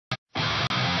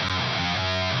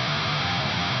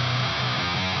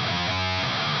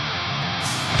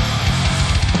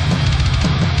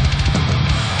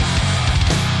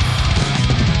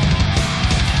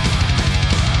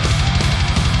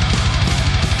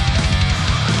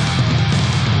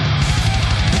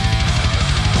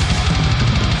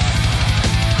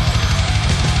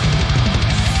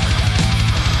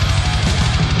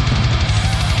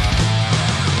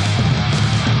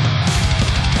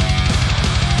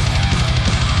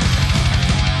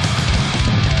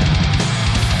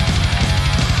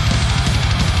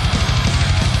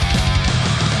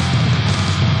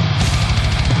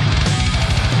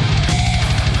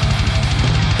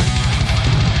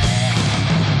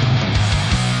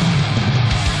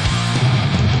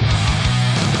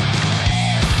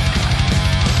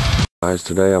Guys,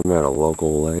 today I'm at a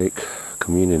local lake,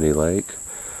 community lake.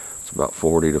 It's about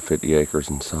 40 to 50 acres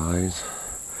in size.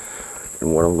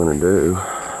 And what I'm going to do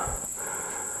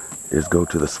is go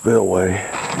to the spillway,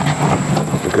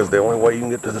 because the only way you can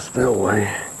get to the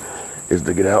spillway is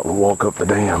to get out and walk up the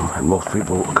dam, and most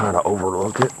people kind of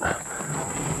overlook it.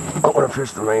 I want to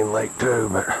fish the main lake too,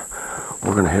 but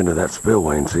we're going to head to that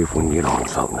spillway and see if we can get on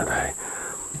something today.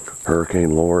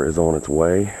 Hurricane Laura is on its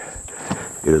way.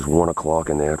 It is 1 o'clock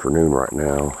in the afternoon right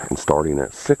now, and starting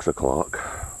at 6 o'clock,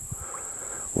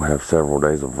 we'll have several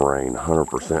days of rain,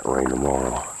 100% rain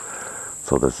tomorrow.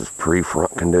 So this is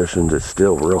pre-front conditions. It's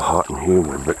still real hot and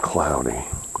humid, but cloudy.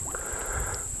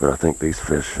 But I think these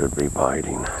fish should be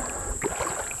biting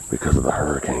because of the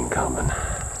hurricane coming.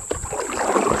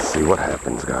 Let's see what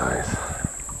happens, guys.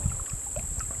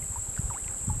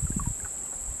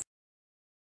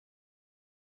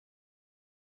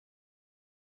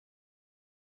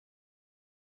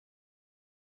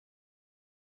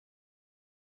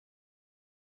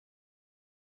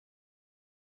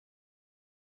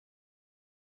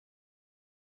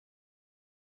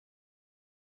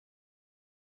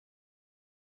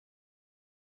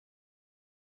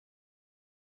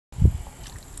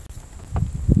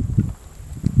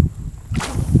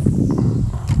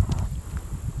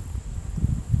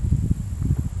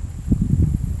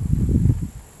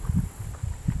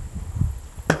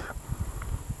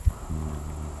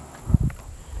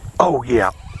 Oh yeah,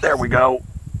 there we go.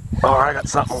 All right, I got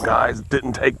something, guys.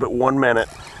 Didn't take but 1 minute.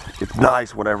 It's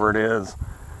nice, whatever it is.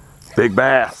 Big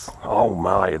bass. Oh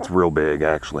my, it's real big,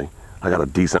 actually. I got a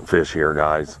decent fish here,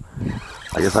 guys.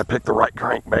 I guess I picked the right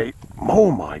crankbait. Oh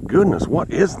my goodness,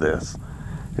 what is this?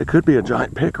 It could be a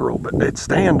giant pickerel, but it's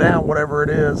staying down, whatever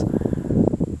it is.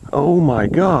 Oh my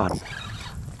God.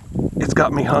 It's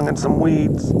got me hung in some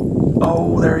weeds.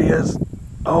 Oh, there he is.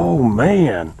 Oh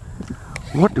man,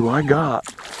 what do I got?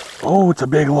 Oh, it's a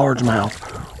big largemouth.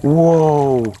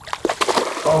 Whoa.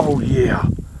 Oh yeah.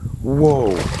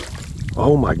 Whoa.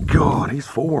 Oh my God, he's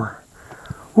 4.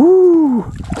 Woo.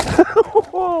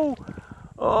 Whoa.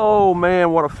 Oh man,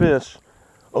 what a fish.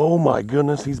 Oh my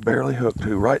goodness, he's barely hooked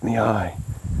too, right in the eye.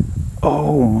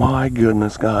 Oh my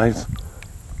goodness, guys.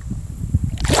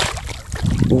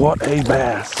 What a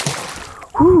bass.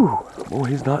 Whew. Boy,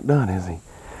 he's not done, is he?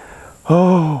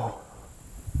 Oh.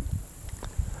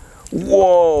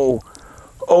 Whoa.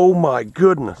 Oh my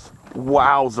goodness.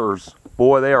 Wowzers.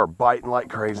 Boy, they are biting like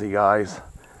crazy, guys.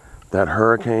 That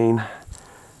hurricane.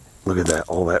 Look at that,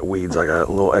 all that weeds. I got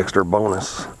a little extra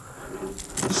bonus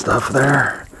stuff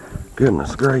there.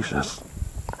 Goodness gracious.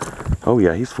 Oh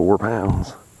yeah, he's 4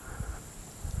 pounds.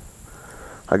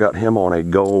 I got him on a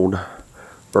gold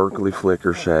Berkeley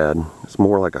flicker shad. It's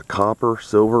more like a copper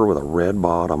silver with a red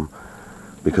bottom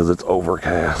because it's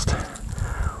overcast.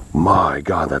 My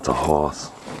God, that's a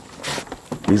hoss.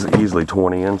 He's easily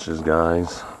 20 inches,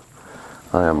 guys.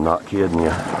 I am not kidding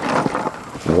you.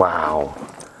 Wow.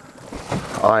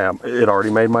 It already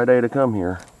made my day to come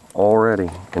here. Already.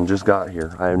 And just got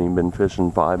here. I haven't even been fishing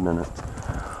 5 minutes.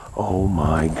 Oh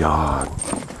my God.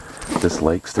 This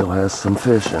lake still has some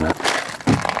fish in it.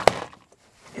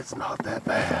 It's not that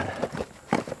bad.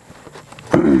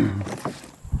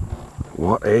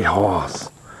 What a hoss.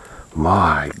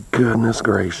 My goodness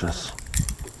gracious.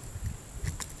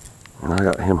 And I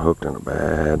got him hooked in a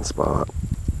bad spot.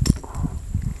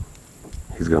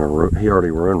 He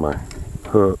already ruined my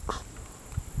hooks.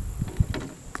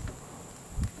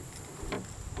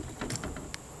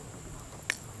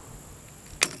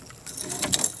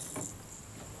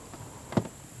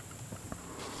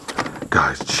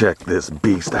 Guys, check this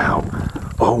beast out.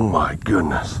 Oh my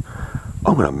goodness.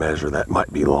 I'm gonna measure that.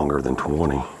 Might be longer than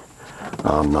 20.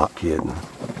 I'm not kidding.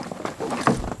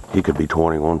 He could be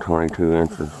 21, 22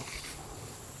 inches.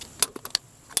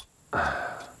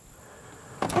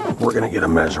 We're gonna get a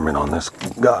measurement on this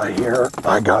guy here.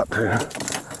 I got to.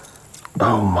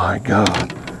 Oh my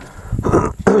God.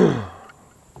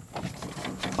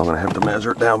 I'm gonna have to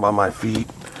measure it down by my feet.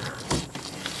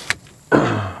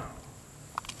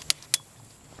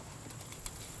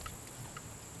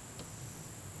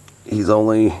 He's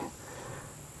only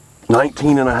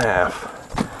 19 and a half.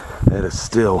 That is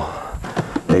still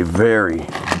a very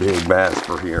big bass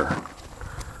for here.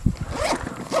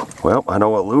 Well, I know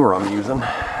what lure I'm using.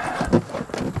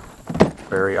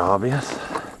 Very obvious.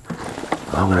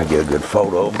 I'm gonna get a good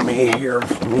photo of me here,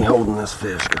 me holding this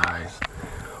fish, guys.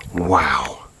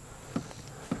 Wow.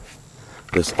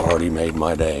 This already made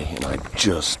my day, and I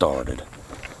just started.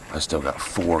 I still got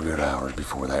 4 good hours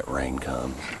before that rain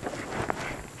comes.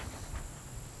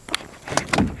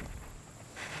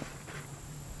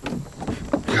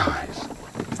 Guys,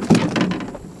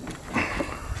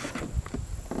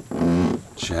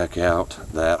 Check out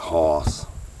that hoss.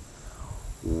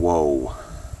 Whoa.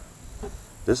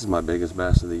 This is my biggest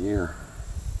bass of the year.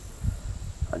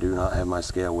 I do not have my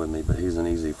scale with me, but he's an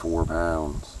easy 4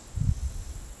 pounds.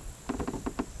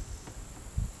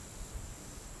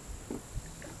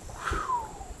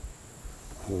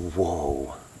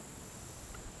 Whoa.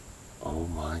 Oh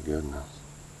my goodness.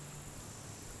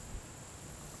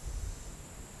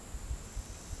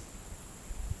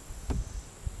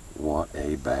 What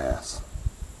a bass.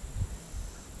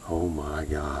 Oh my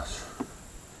gosh.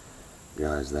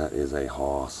 Guys, that is a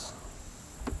hoss.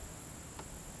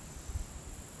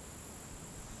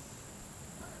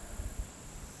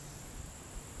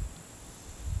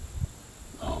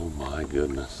 Oh my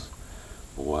goodness.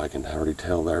 Boy, I can already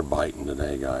tell they're biting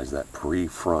today, guys. That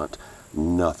pre-front,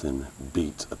 nothing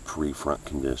beats a pre-front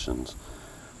conditions.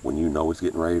 When you know it's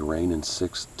getting ready to rain in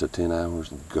 6 to 10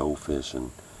 hours, go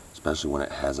fishing. Especially when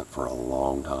it hasn't for a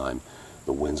long time.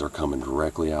 The winds are coming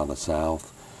directly out of the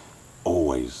south.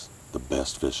 Always the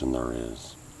best fishing there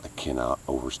is. I cannot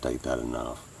overstate that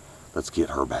enough. Let's get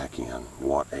her back in.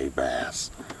 What a bass.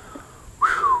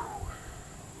 Whew.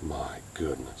 My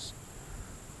goodness.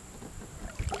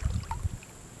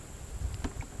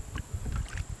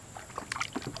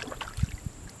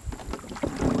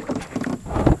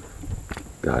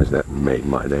 Guys, that made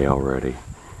my day already.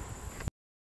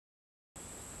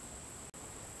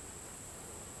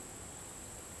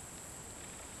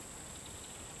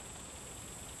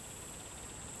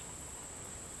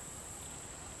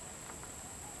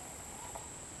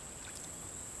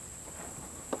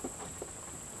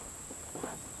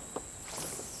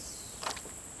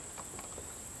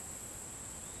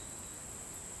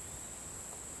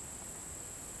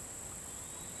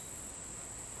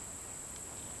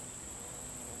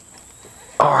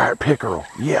 Alright, pickerel.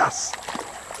 Yes.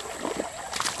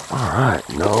 Alright,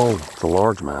 no, it's a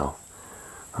largemouth.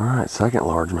 Alright, second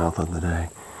largemouth of the day.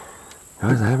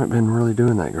 Guys, I haven't been really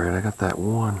doing that great. I got that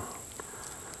one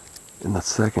in the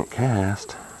second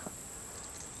cast.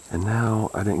 And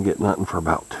now I didn't get nothing for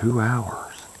about 2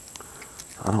 hours.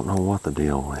 I don't know what the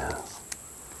deal is.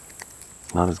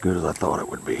 It's not as good as I thought it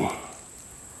would be.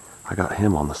 I got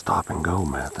him on the stop and go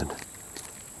method.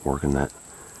 Working that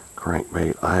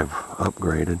crankbait. I've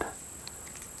upgraded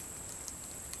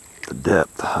the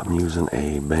depth. I'm using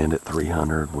a Bandit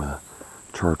 300 with a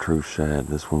chartreuse shad.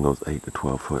 This one goes 8 to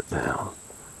 12 foot down.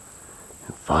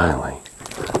 And finally,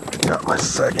 got my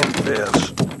second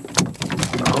fish.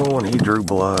 Oh, and he drew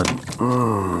blood.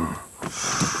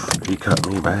 He cut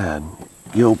me bad.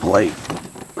 Gill plate.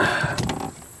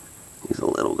 He's a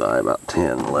little guy, about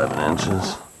 10, 11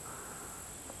 inches.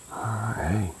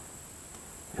 Alright, hey.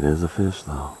 It is a fish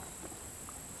though.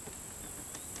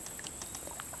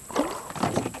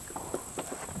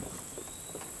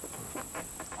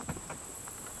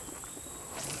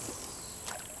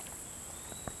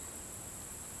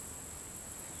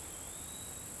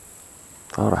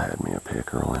 Thought I had me a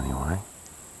pickerel anyway.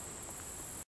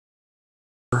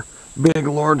 Big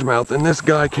largemouth, and this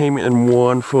guy came in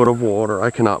 1 foot of water.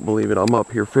 I cannot believe it. I'm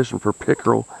up here fishing for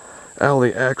pickerel out of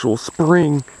the actual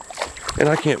spring, and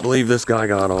I can't believe this guy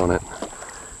got on it.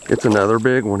 It's another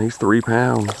big one. He's 3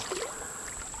 pounds.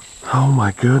 Oh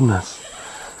my goodness.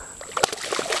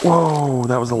 Whoa,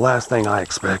 that was the last thing I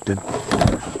expected.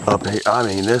 Up here, I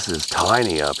mean, this is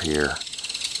tiny up here.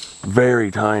 Very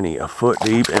tiny, a foot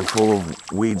deep and full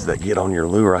of weeds that get on your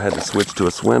lure. I had to switch to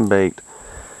a swim bait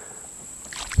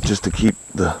just to keep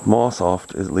the moss off,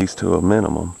 at least to a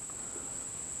minimum.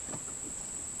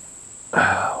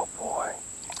 Oh boy.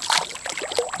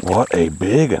 What a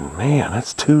big one. Man,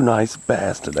 that's 2 nice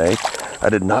bass today. I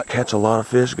did not catch a lot of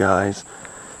fish, guys.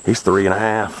 He's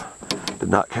 3.5. Did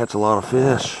not catch a lot of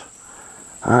fish.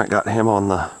 Alright, got him on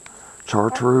the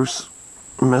chartreuse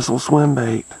missile swim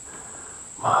bait.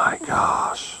 My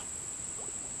gosh.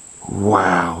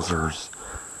 Wowzers.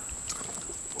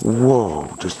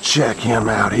 Whoa, just check him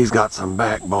out. He's got some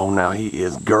backbone now. He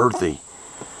is girthy.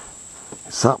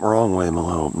 Is something wrong with him a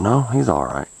little? No, he's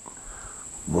alright.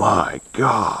 My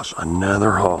gosh,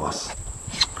 another hoss.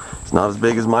 It's not as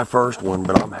big as my first one,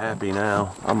 but I'm happy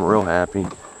now. I'm real happy.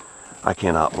 I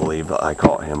cannot believe that I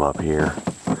caught him up here.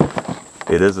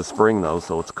 It is a spring though,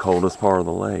 so it's the coldest part of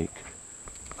the lake.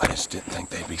 I just didn't think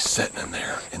they'd be sitting in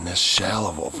there in this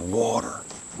shallow of water.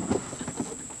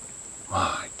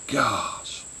 My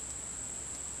gosh.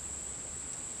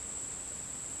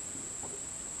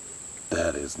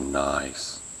 That is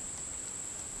nice.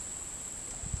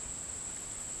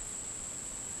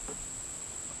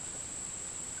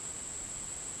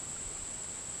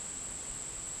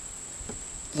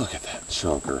 Look at that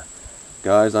chunker.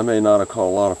 Guys, I may not have caught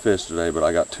a lot of fish today, but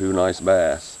I got 2 nice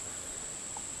bass.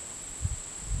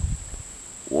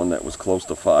 was close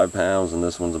to 5 pounds, and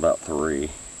this one's about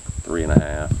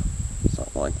 3.5,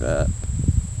 something like that.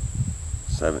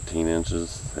 17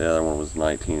 inches. The other one was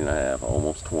 19.5,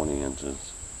 almost 20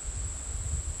 inches.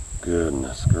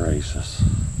 Goodness gracious.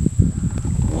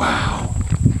 Wow.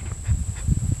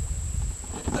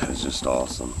 That is just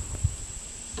awesome.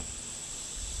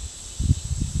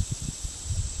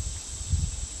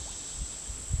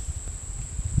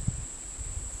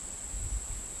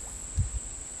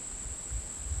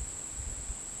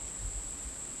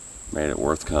 Made it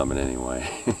worth coming anyway.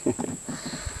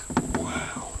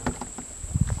 Wow.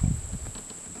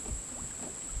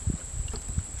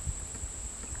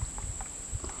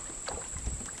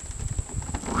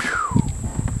 Whew.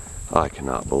 I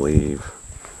cannot believe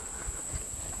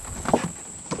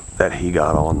that he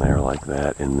got on there like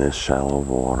that in this shallow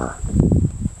water.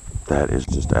 That is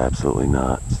just absolutely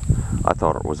nuts. I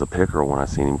thought it was a pickerel when I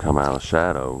seen him come out of the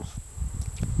shadows.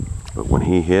 But when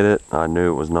he hit it, I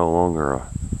knew it was no longer a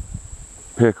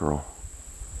pickerel.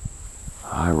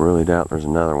 I really doubt there's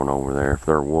another one over there. If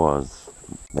there was,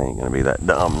 they ain't gonna be that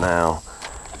dumb now,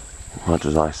 as much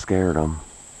as I scared them.